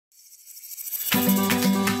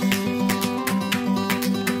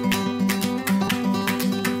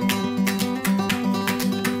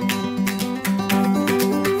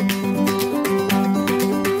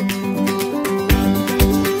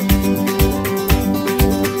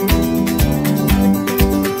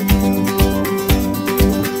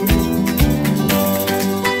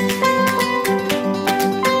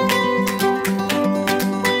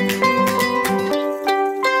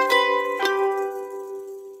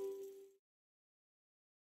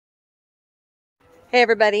Hey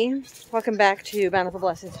everybody, welcome back to Bountiful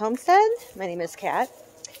Blessings Homestead. My name is Kat.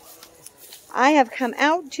 I have come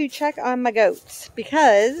out to check on my goats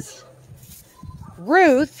because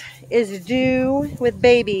Ruth is due with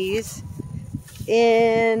babies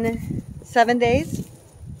in 7 days.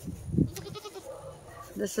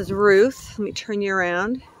 This is Ruth. Let me turn you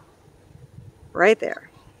around. Right there.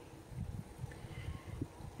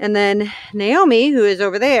 And then Naomi, who is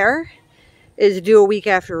over there, is due a week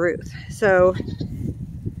after Ruth. So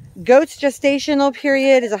goat's gestational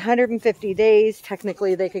period is 150 days.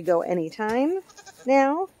 Technically, they could go anytime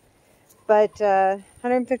now. But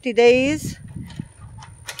 150 days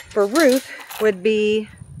for Ruth would be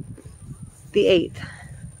the 8th.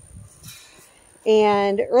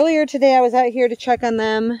 And earlier today, I was out here to check on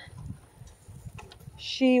them.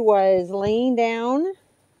 She was laying down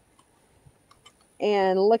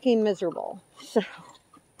and looking miserable. So,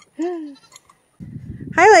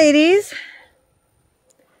 hi ladies.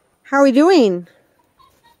 How are we doing?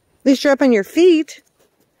 At least you're up on your feet.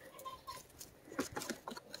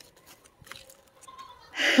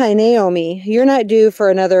 Hi, Naomi. You're not due for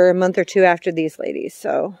another month or two after these ladies,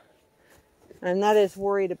 so I'm not as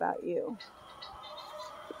worried about you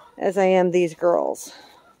as I am these girls.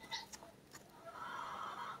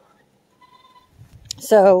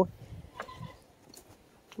 So,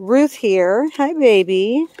 Ruth here. Hi,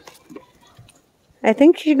 baby. I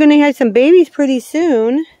think you're going to have some babies pretty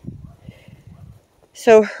soon.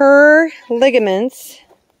 So her ligaments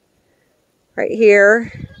right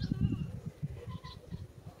here,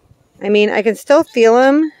 I mean, I can still feel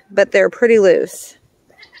them, but they're pretty loose.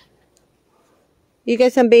 You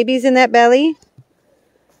got some babies in that belly?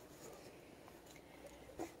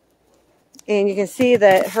 And you can see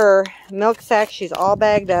that her milk sac, she's all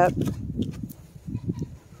bagged up.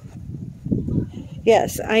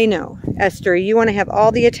 Yes, I know. Esther, you want to have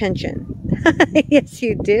all the attention. Yes,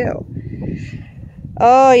 you do.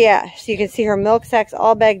 Oh, yeah. So you can see her milk sac's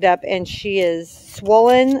all bagged up, and she is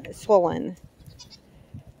swollen.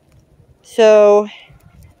 So,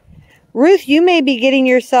 Ruth, you may be getting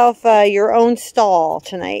yourself your own stall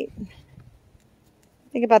tonight.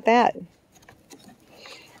 Think about that.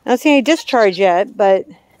 I don't see any discharge yet, but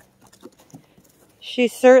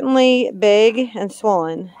she's certainly big and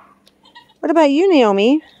swollen. What about you,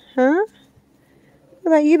 Naomi? Huh?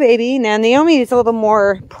 What about you, baby? Now, Naomi is a little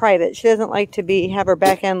more private. She doesn't like to have her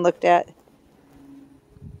back end looked at.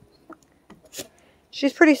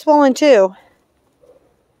 She's pretty swollen, too.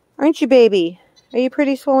 Aren't you, baby? Are you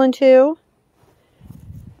pretty swollen, too?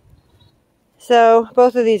 So,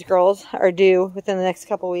 both of these girls are due within the next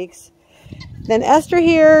couple weeks. Then Esther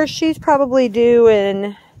here, she's probably due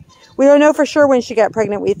in... We don't know for sure when she got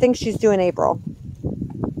pregnant. We think she's due in April.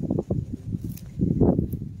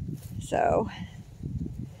 So...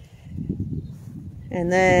 And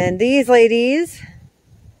then these ladies,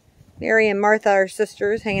 Mary and Martha, are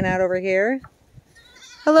sisters, hanging out over here.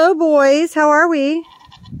 Hello, boys. How are we?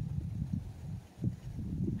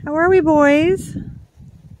 How are we, boys?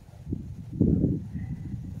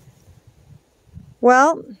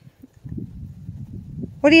 Well,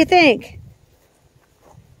 what do you think?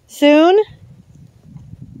 Soon?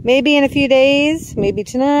 Maybe in a few days? Maybe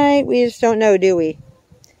tonight? We just don't know, do we?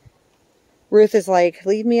 Ruth is like,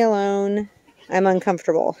 leave me alone. I'm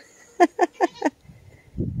uncomfortable.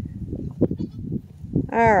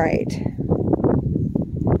 All right.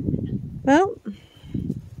 Well,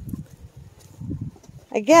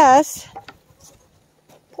 I guess.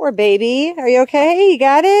 Poor baby. Are you okay? You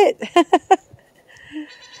got it?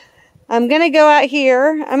 I'm going to go out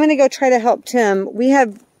here. I'm going to go try to help Tim. We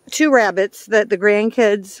have 2 rabbits that the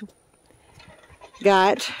grandkids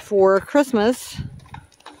got for Christmas.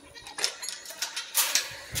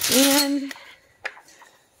 And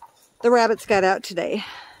the rabbits got out today.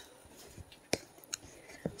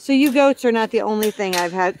 So you goats are not the only thing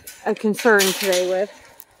I've had a concern today with.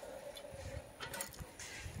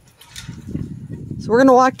 So we're going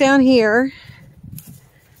to walk down here.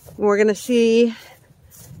 And we're going to see...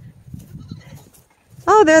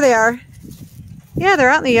 Oh, there they are. Yeah, they're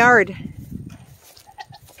out in the yard.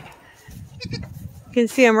 You can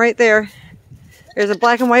see them right there. There's a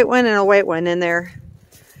black and white one and a white one in there.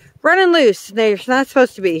 Running loose. They're not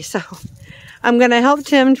supposed to be. So I'm going to help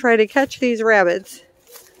Tim try to catch these rabbits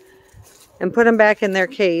and put them back in their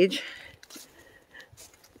cage.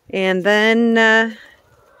 And then,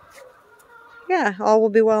 yeah, all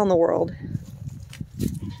will be well in the world.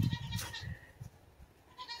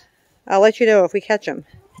 I'll let you know if we catch them.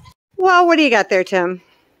 Well, what do you got there, Tim?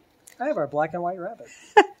 I have our black and white rabbit.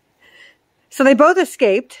 So they both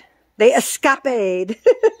escaped. They escaped.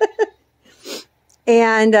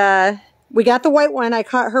 And We got the white one. I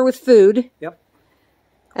caught her with food. Yep.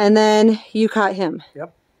 And then you caught him.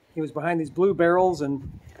 Yep. He was behind these blue barrels,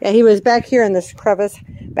 and yeah, he was back here in this crevice,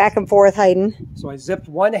 back and forth hiding. So I zipped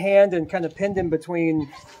one hand and kind of pinned him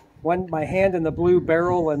between my hand and the blue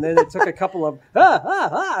barrel, and then it took a couple of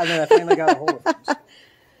and then I finally got a hold of him.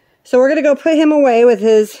 So we're gonna go put him away with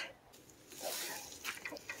his.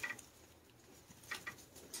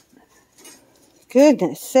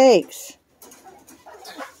 Goodness sakes.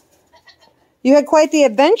 You had quite the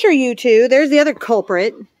adventure, you two. There's the other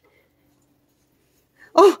culprit.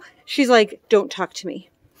 Oh, she's like, don't talk to me.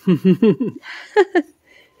 And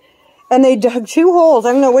they dug 2 holes.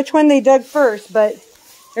 I don't know which one they dug first, but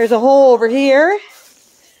there's a hole over here.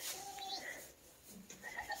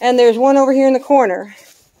 And there's one over here in the corner.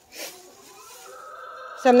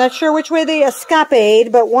 So I'm not sure which way they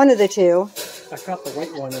escaped, but one of the two. I caught the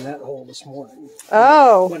white one in that hole this morning.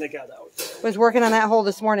 Oh. When it got out. Was working on that hole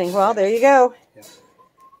this morning. Well, there you go. Yeah.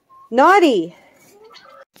 Naughty.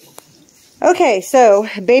 Okay, so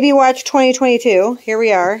Baby Watch 2022. Here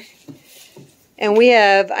we are. And we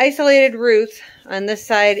have isolated Ruth on this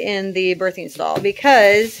side in the birthing stall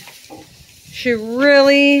because she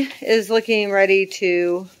really is looking ready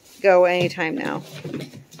to go anytime now.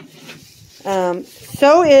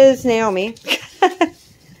 So is Naomi.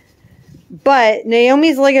 But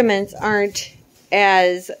Naomi's ligaments aren't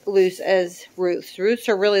as loose as Ruth's. Ruth's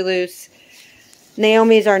are really loose.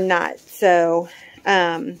 Naomi's are not. So,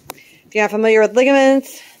 if you're not familiar with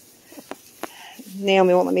ligaments,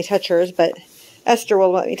 Naomi won't let me touch hers, but Esther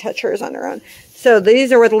will let me touch hers on her own. So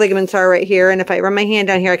these are where the ligaments are right here. And if I run my hand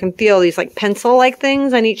down here, I can feel these like pencil-like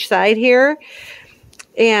things on each side here.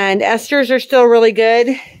 And Esther's are still really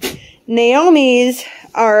good. Naomi's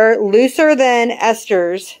are looser than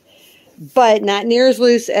Esther's, but not near as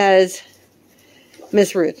loose as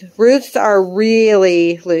Miss Ruth. Ruth's are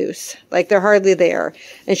really loose. Like they're hardly there.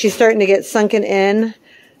 And she's starting to get sunken in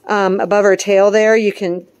above her tail there. You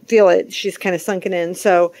can feel it. She's kind of sunken in.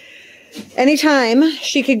 So anytime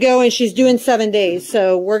she could go, and she's doing 7 days.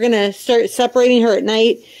 So we're going to start separating her at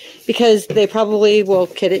night because they probably will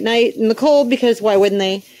kid at night in the cold because why wouldn't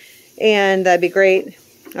they? And that'd be great.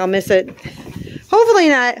 I'll miss it. Hopefully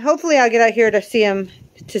not. Hopefully I'll get out here to see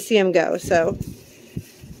him go. So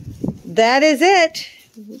that is it.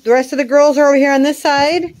 The rest of the girls are over here on this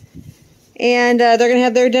side, and they're going to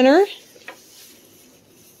have their dinner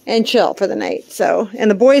and chill for the night. So, and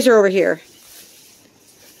the boys are over here.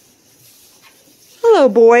 Hello,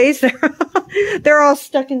 boys. They're all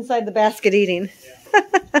stuck inside the basket eating.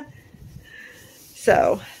 Yeah.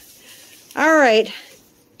 So, all right.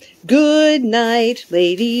 Good night,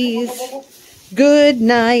 ladies. Good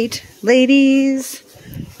night, ladies.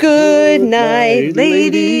 Good night,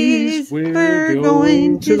 ladies. We're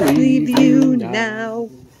going to leave you now.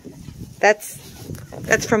 That's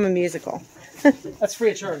from a musical. That's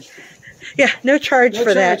free of charge. Yeah, no charge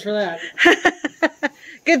for that. No charge for that.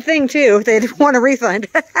 Good thing, too. They'd want a refund.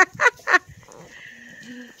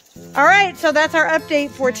 All right, so that's our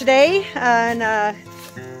update for today on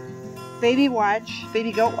Baby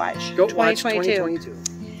Goat Watch 2022.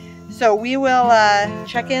 So we will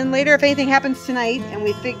check in later if anything happens tonight, and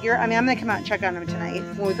we figure, I'm going to come out and check on them tonight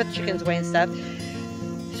when we put the chickens away and stuff.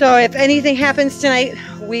 So if anything happens tonight,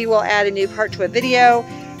 we will add a new part to a video.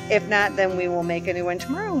 If not, then we will make a new one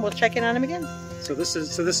tomorrow, and we'll check in on them again. So this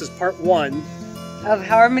is part 1 of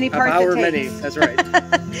however many parts it takes. That's right.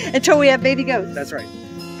 Until we have baby goats. That's right.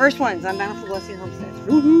 First ones on Bountiful Blessing Homestead.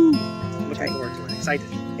 Woohoo! Looking forward to it. Excited.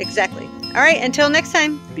 Exactly. All right, until next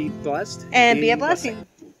time. Be blessed. And be a blessing.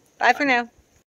 Bye for now.